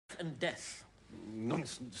and death.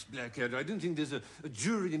 Nonsense, Blackadder. I don't think there's a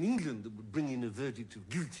jury in England that would bring in a verdict of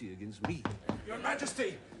guilty against me. Your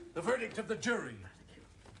Majesty, the verdict of the jury.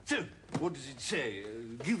 So, what does it say?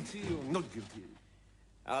 Guilty or not guilty?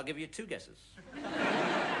 I'll give you 2 guesses.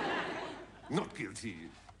 Not guilty.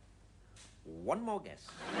 1 more guess.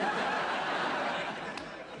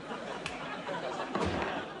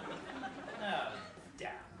 Oh,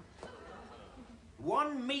 damn.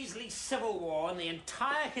 1 measly civil war in the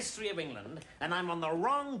entire history of England, and I'm on the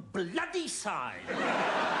wrong bloody side.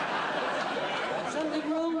 Something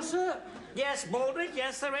wrong, sir? Yes, Baldrick,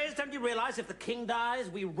 yes, there is. Don't you realise if the king dies,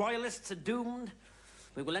 we royalists are doomed?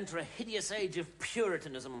 We will enter a hideous age of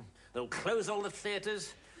puritanism. They'll close all the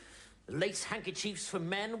theatres. Lace handkerchiefs for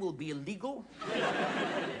men will be illegal.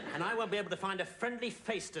 And I won't be able to find a friendly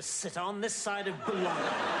face to sit on this side of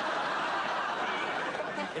belonging.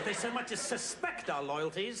 If they so much as suspect our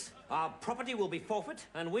loyalties, our property will be forfeit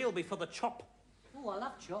and we'll be for the chop. Oh, I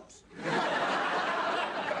love chops.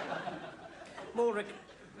 Baldrick,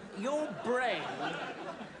 your brain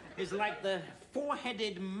is like the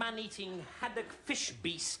 4-headed, man-eating haddock fish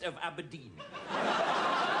beast of Aberdeen.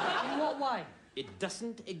 In what way? It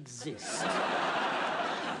doesn't exist.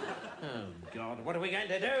 Oh, God, what are we going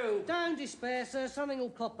to do? Don't despair, sir. Something will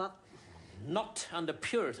pop up. Not under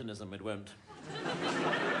Puritanism, it won't.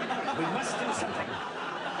 We must do something.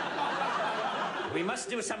 We must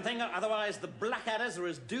do something, otherwise the Blackadders are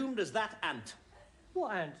as doomed as that ant.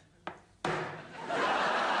 What ant?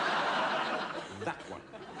 That one.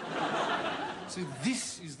 So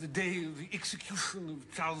this is the day of the execution of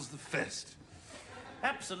Charles I.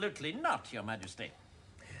 Absolutely not, Your Majesty.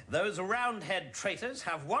 Those Roundhead traitors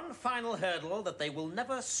have one final hurdle that they will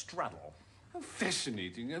never straddle. How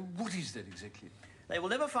fascinating. What is that exactly? They will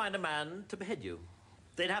never find a man to behead you.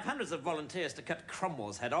 They'd have hundreds of volunteers to cut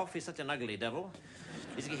Cromwell's head off. He's such an ugly devil.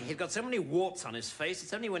 He's got so many warts on his face,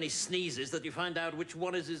 it's only when he sneezes that you find out which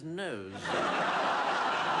one is his nose.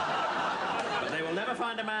 But they will never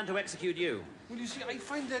find a man to execute you. Well, you see, I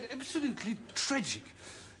find that absolutely tragic.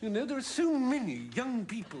 You know, there are so many young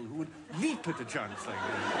people who would leap at a chance like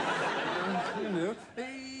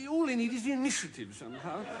that. All they need is the initiative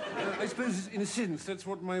somehow. I suppose, in a sense, that's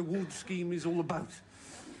what my ward scheme is all about.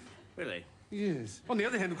 Really? Yes. On the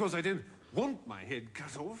other hand, of course, I don't want my head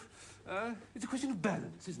cut off. It's a question of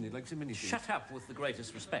balance, isn't it, like so many things? Shut up with the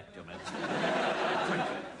greatest respect, Your Majesty.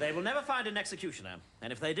 They will never find an executioner,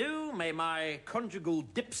 and if they do, may my conjugal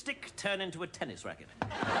dipstick turn into a tennis racket.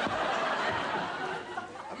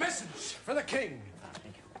 A message for the king.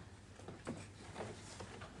 Thank you.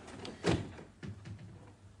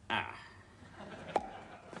 Ah.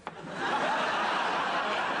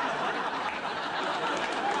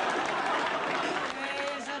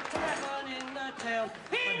 There's a dragon in the tail.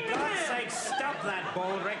 For God's sake, stop that,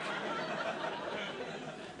 Baldrick.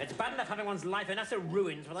 It's bad enough having one's life in utter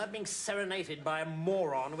ruins without being serenaded by a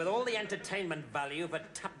moron with all the entertainment value of a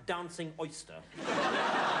tap-dancing oyster.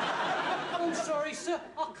 I'm sorry, sir.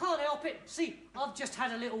 I can't help it. See, I've just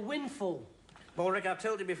had a little windfall. Baldrick, I've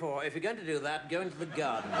told you before, if you're going to do that, go into the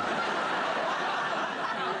garden.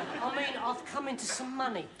 I mean, I've come into some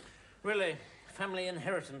money. Really? Family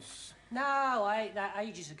inheritance? No, I ate that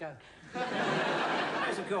ages ago.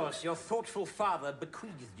 Yes, of course. Your thoughtful father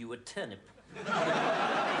bequeathed you a turnip.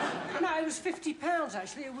 No, it was £50,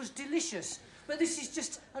 actually. It was delicious. But this is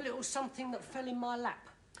just a little something that fell in my lap.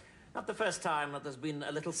 Not the first time that there's been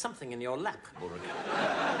a little something in your lap, Baldrick.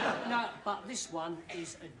 No, but this one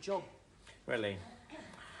is a job. Really?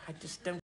 I just don't